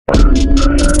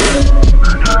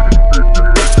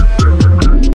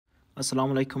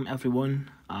Assalamu alaikum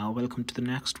everyone. Welcome to the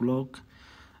next vlog.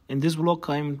 In this vlog,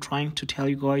 I'm trying to tell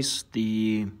you guys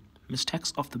the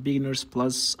mistakes of the beginners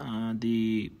plus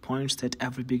the points that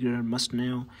every beginner must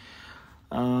know.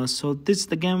 So this is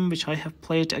the game which I have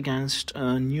played against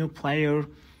a new player,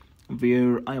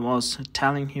 where I was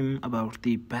telling him about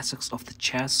the basics of the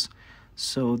chess.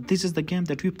 So this is the game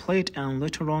that we played, and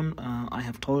later on I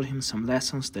have told him some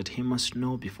lessons that he must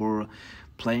know before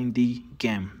playing the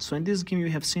game. So in this game you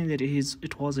have seen that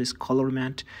it was a color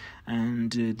mat,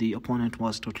 and the opponent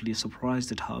was totally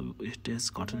surprised at how it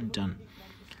is gotten done.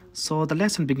 So the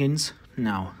lesson begins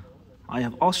now. I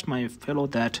have asked my fellow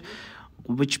that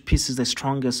which piece is the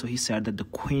strongest, so he said that the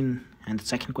queen, and the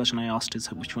second question I asked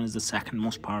is which one is the second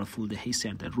most powerful, he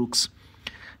said the rooks.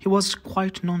 He was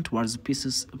quite known towards the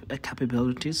pieces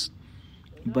capabilities,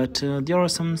 but there are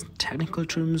some technical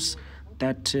terms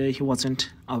that he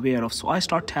wasn't aware of. So I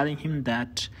start telling him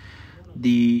that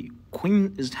the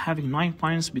queen is having 9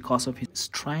 points because of his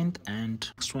strength, and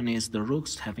next one is the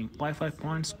rooks having 5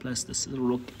 points, plus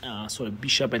the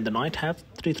bishop and the knight have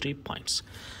 3 points.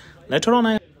 Later on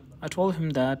I told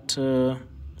him that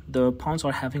the pawns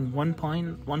are having 1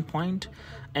 point,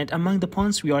 and among the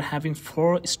pawns we are having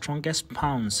 4 strongest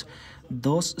pawns,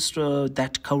 those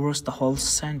that covers the whole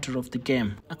center of the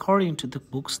game. According to the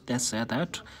books, they say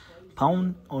that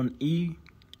pawn on E,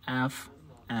 F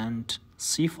and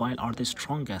C file are the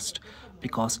strongest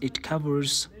because it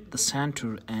covers the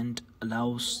center and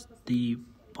allows the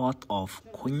path of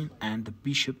queen and the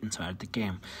bishop inside the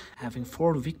game, having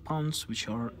 4 weak pawns which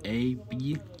are A,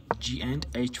 B, G and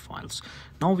H files.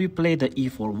 Now we play the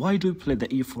E4. Why do we play the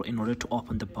E4? In order to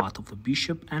open the path of the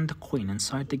bishop and the queen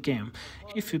inside the game.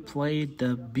 If we play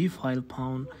the B file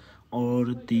pawn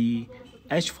or the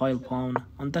H file pawn,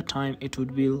 on that time it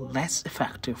would be less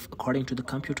effective according to the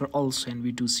computer also, and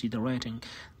we do see the rating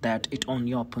that it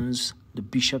only opens the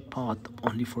bishop path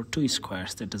only for 2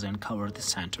 squares, that doesn't cover the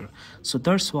center. So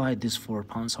that's why these 4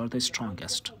 pawns are the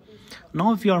strongest.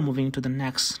 Now we are moving to the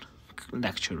next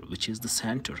lecture, which is the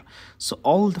center. So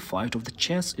all the fight of the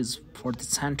chess is for the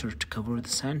center, to cover the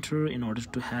center in order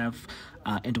to have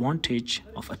advantage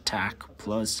of attack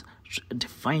plus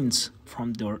defense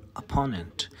from your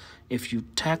opponent. If you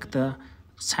attack the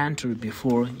center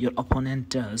before your opponent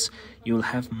does, you will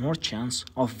have more chance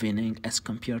of winning as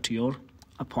compared to your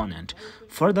opponent.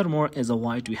 Furthermore, as a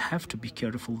white, we have to be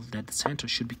careful that the center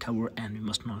should be covered and we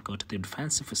must not go to the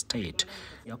defensive state.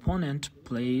 The opponent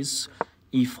plays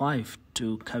E5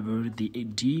 to cover the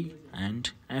D and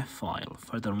F file.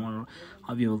 Furthermore,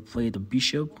 we will play the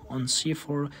bishop on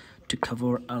C4 to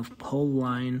cover a whole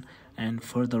line, and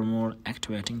furthermore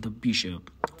activating the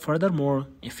bishop. Furthermore,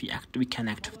 if we can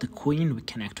activate the queen, we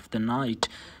can activate the knight,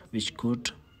 which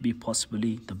could be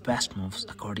possibly the best moves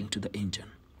according to the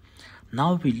engine.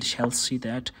 Now we shall see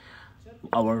that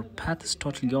our path is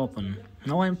totally open.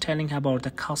 Now I am telling about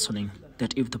the castling,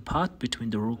 that if the path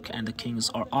between the rook and the kings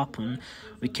are open,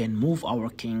 we can move our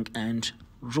king and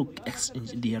rook,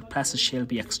 their places shall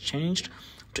be exchanged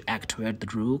to activate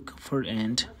the rook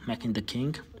and making the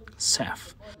king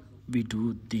safe. We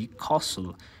do the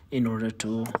castle in order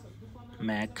to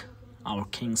make our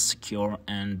king secure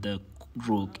and the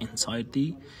rook inside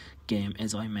the game,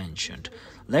 as I mentioned.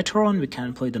 Later on we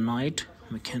can play the knight,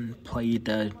 we can play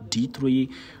the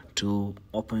D3 to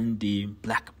open the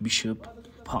black bishop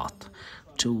path,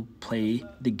 to play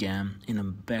the game in a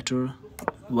better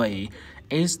way,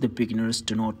 as the beginners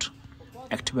do not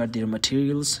activate their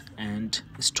materials and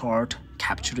start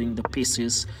capturing the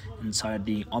pieces inside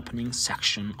the opening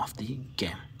section of the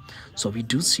game. So we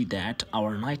do see that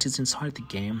our knight is inside the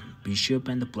game, bishop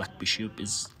and the black bishop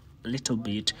is a little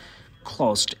bit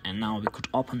closed, and now we could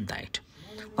open that.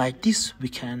 Like this we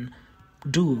can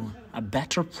do a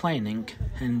better planning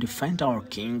and defend our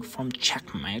king from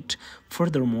checkmate.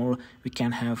 Furthermore, we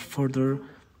can have further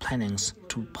plannings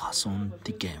to pass on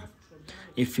the game.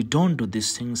 If we don't do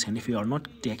these things and if we are not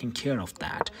taking care of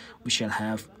that, we shall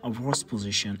have a worse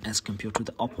position as compared to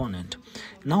the opponent.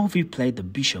 Now we play the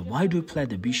bishop. Why do we play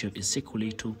the bishop? Is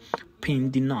equally to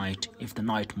pin the knight. If the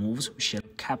knight moves, we shall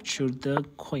capture the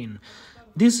queen.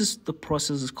 This is the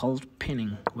process is called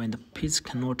pinning, when the piece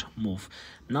cannot move.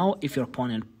 Now if your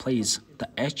opponent plays the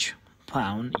H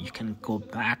pawn, you can go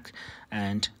back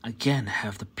and again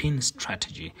have the pin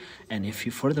strategy, and if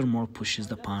you furthermore pushes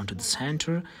the pawn to the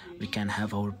center, we can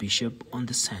have our bishop on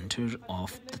the center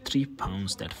of the 3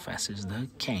 pawns that faces the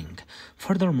king.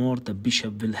 Furthermore, the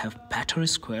bishop will have better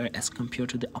square as compared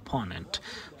to the opponent.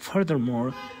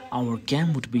 Furthermore, our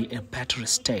game would be a better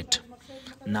state.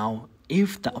 Now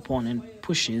if the opponent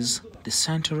pushes the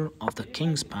center of the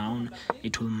king's pawn,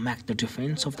 it will make the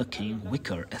defense of the king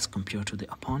weaker as compared to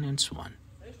the opponent's one.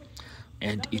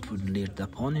 And it would lead the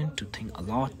opponent to think a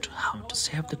lot how to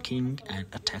save the king and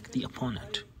attack the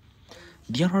opponent.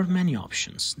 There are many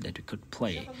options that we could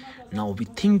play. Now we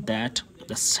think that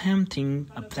the same thing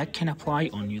a black can apply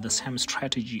on you, the same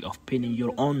strategy of pinning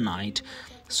your own knight.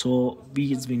 So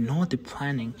as we know the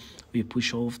planning, we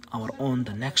push off our own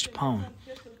the next pawn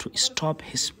to stop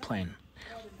his plan.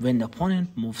 When the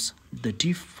opponent moves the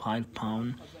d5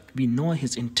 pawn, we know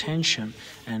his intention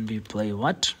and we play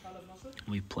what?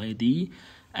 We play the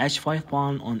h5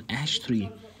 pawn on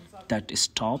h3 that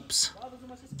stops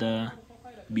the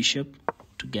bishop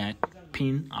to get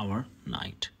pin our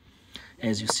knight.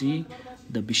 As you see,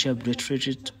 the bishop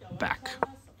retreated back.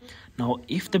 Now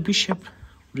if the bishop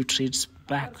retreats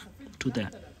back to the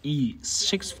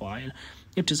e6 file,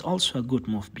 it is also a good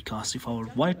move, because if our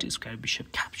white square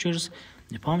bishop captures,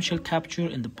 the pawn shall capture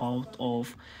and the path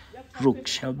of rook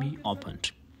shall be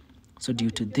opened. So due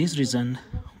to this reason,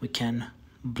 we can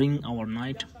bring our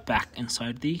knight back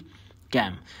inside the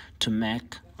game to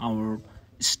make our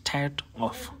state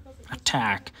of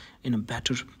attack in a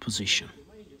better position.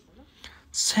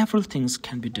 Several things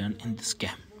can be done in this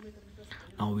game.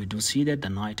 Now we do see that the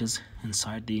knight is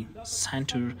inside the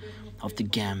center of the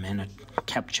game and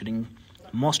capturing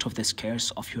most of the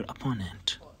squares of your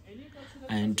opponent,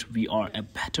 and we are a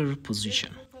better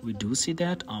position. We do see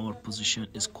that our position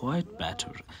is quite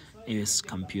better as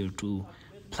compared to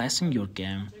placing your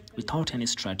game without any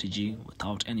strategy,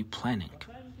 without any planning.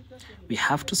 We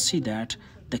have to see that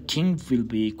the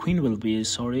queen will be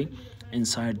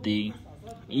inside the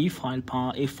e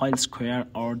file square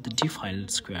or the d file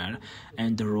square,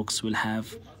 and the rooks will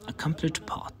have a complete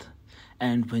path.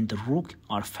 And when the rook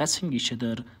are facing each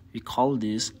other, we call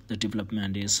this the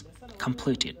development is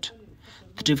completed.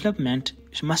 The development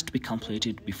must be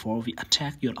completed before we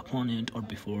attack your opponent or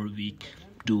before we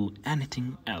do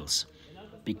anything else,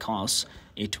 because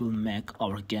it will make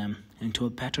our game into a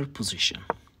better position.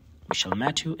 We shall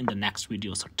meet you in the next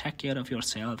video, so take care of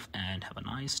yourself and have a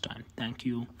nice time. Thank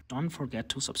you. Don't forget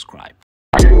to subscribe.